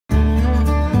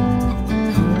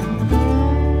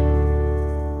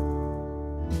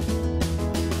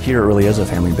Here it really is a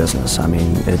family business. I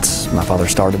mean, my father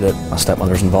started it, my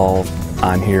stepmother's involved,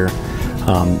 I'm here.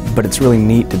 But it's really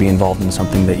neat to be involved in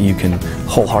something that you can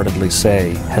wholeheartedly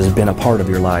say has been a part of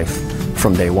your life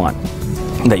from day one.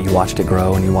 That you watched it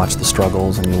grow, and you watched the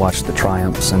struggles, and you watched the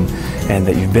triumphs, and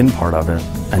that you've been part of it.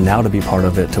 And now to be part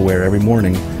of it to where every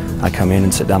morning I come in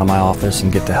and sit down in my office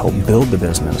and get to help build the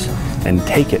business and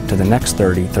take it to the next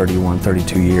 30, 31,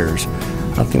 32 years.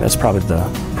 I think that's probably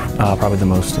the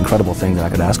most incredible thing that I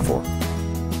could ask for.